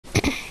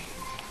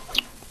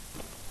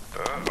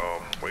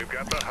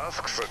got the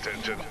Husk's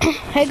attention.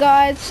 Hey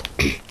guys,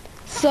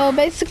 so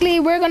basically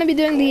we're gonna be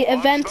doing the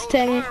event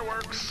thing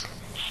Fireworks.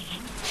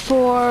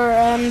 for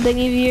the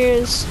New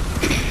Year's.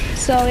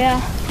 So yeah,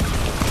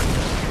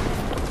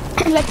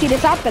 let's see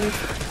this happen.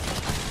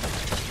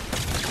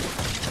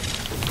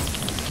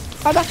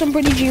 I got some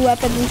pretty G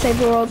weapons in Save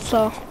the World,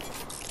 so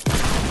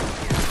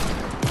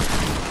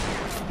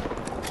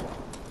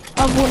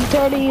I have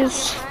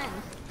 130s.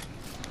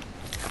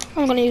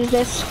 I'm gonna use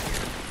this.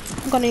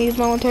 I'm gonna use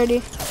my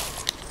 130.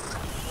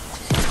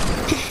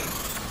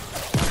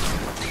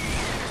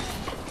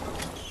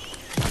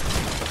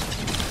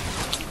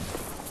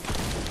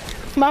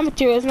 My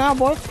materials now,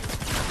 boy.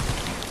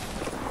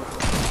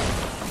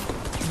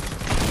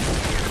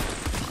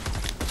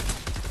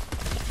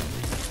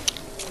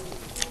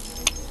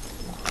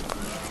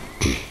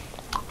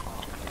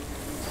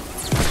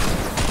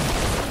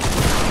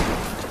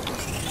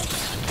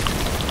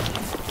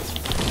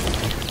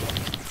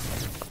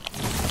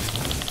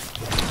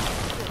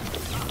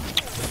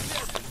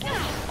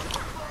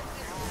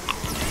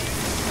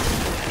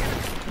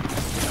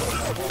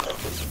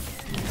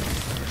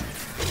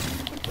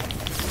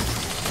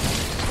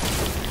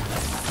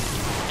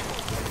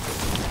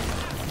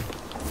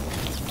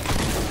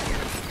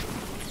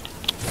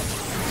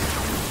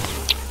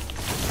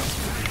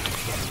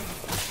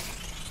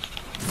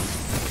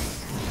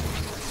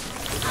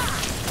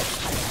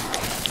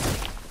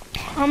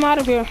 I'm out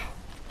of here.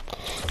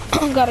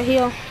 Gotta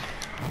heal.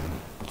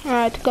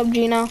 Alright, took up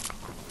G now.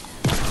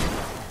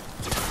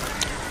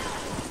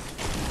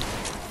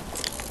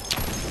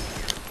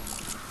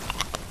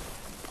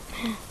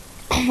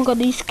 Oh my god,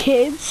 these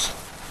kids.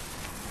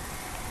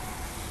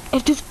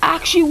 If this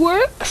actually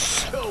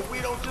works. Yo, we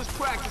don't just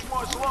practice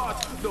martial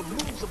arts, the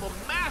moves of a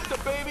master,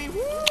 baby.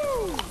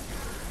 Woo!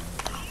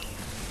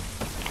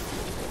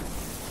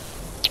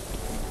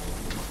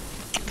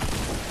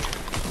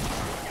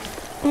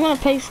 I'm gonna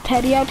place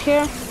Teddy out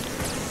here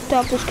to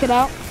help this kid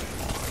out.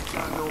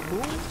 Got no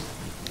moves?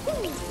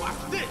 Woo!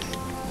 Watch this.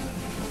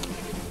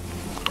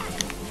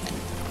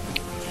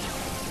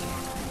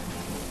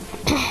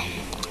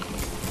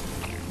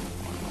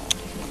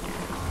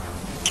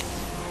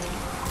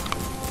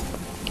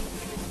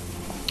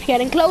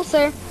 Getting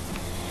closer.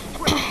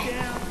 Break it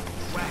down,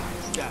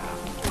 dragon style.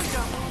 We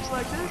got moves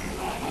like this?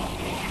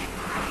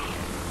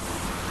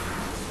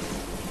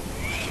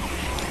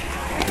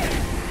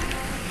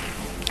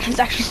 It's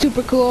actually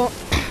super cool.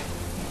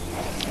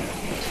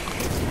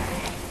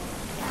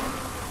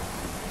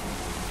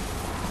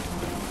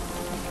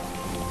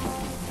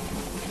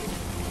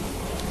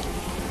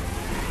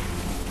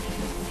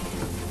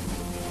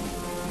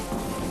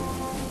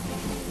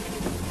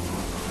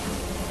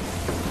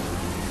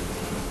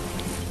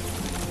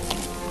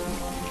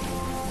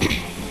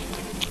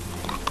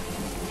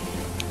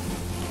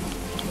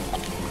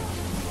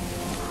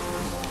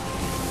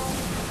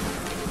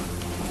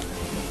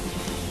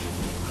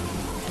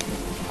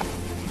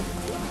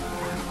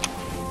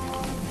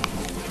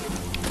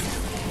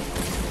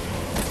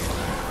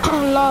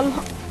 Lol.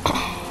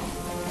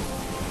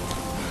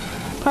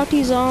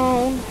 Party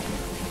zone.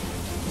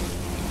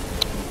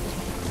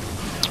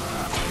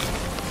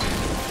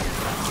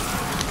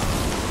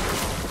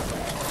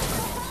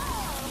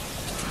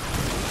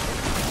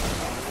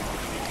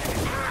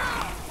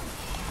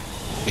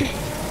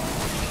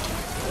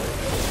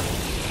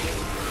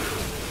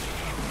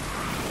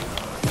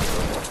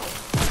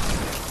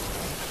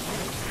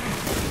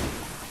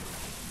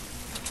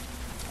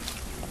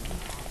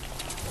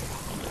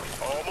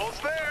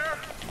 Almost there.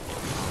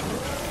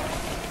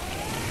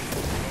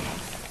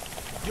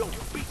 Yo,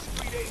 beats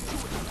 3 days, 2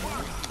 at the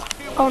party.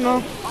 Oh no,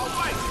 All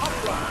right,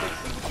 upright.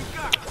 Let's see what you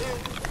got, kid.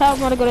 that was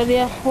not a good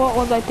idea. What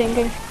was I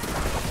thinking?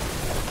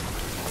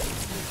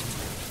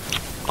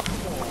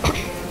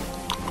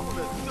 I'm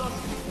gonna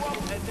dust you up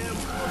and then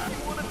put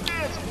you on the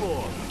dance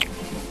floor.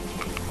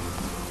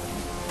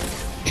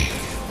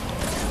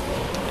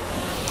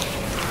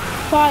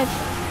 Five,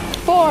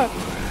 4,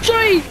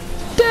 3,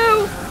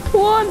 2,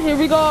 1. Here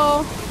we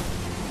go.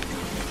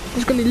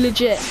 It's gonna be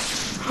legit.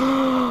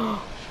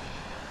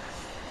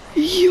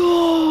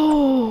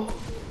 Yo!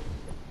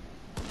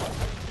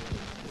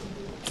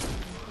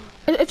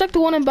 It's like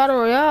the one in Battle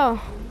Royale.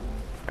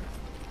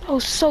 That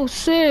was so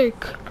sick.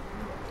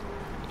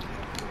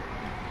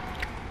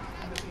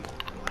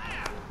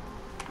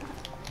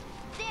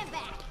 Stand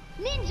back.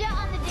 Ninja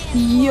on the dance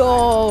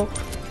Yo!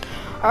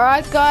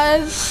 Alright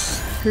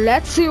guys,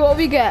 let's see what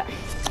we get.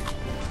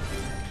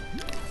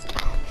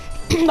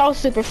 That was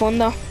super fun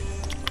though.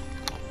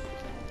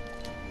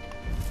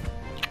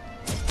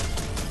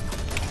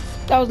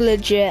 That was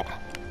legit.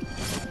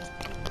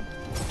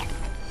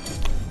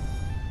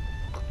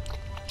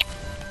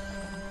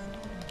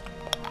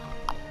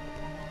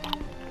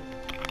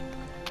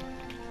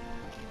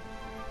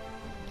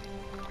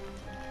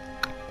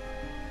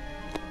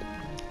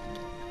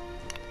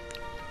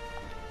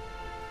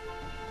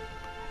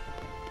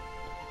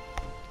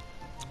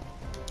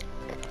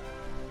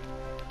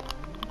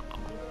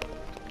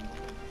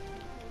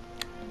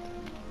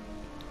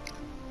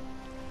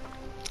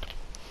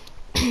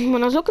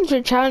 when I was looking through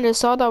the challenge, I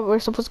saw that we're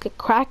supposed to get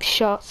crack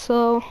shot,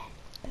 so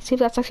let's see if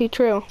that's actually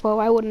true. Well,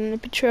 why wouldn't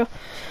it be true?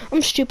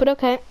 I'm stupid,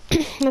 okay.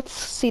 Let's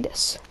see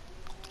this.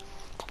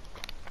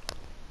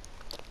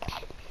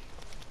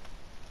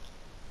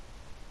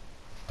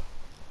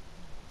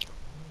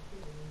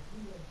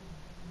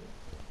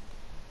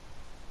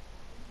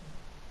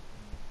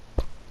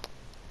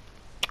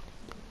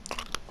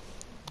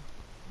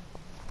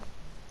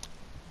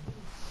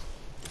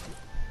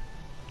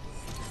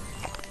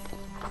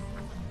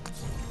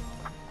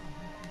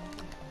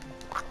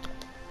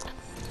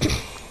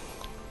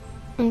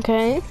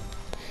 Okay.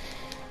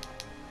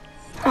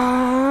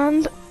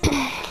 And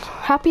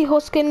happy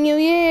Huskin New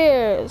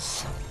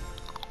Year's.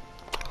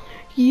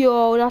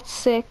 Yo, that's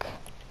sick.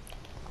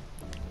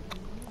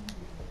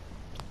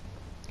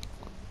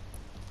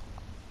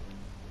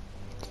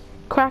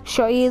 Crack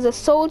shot. He is a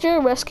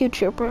soldier, rescue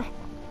trooper.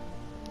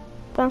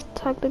 Advanced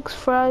tactics,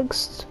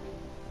 frags.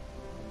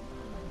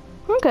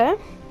 Okay.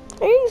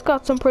 He's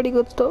got some pretty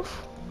good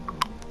stuff.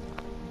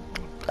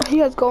 He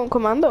has Golden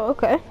Commando,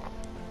 okay.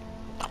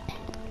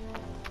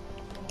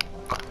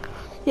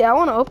 Yeah, I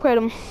want to upgrade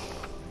him.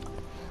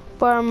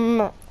 But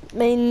I'm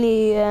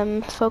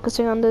mainly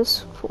focusing on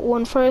this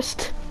one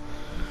first.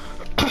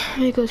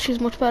 Because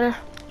she's much better.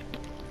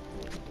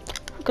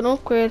 I can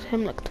upgrade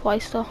him like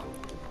twice though.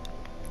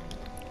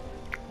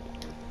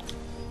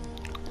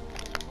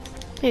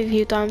 Maybe a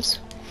few times.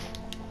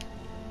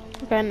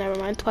 Okay, never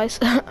mind, twice.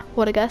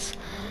 What a guess.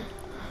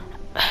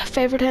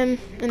 Favorite him,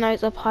 and now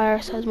he's up higher,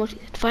 so it's much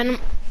easier to find him.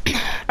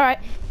 Alright.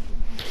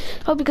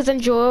 Hope you guys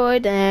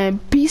enjoyed,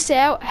 and peace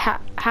out.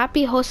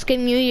 Happy Huskin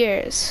New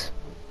Year's.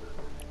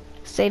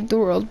 Save the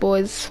world,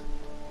 boys.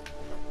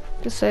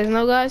 Just so you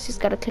know, guys, you just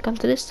gotta click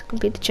onto this to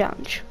complete the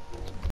challenge.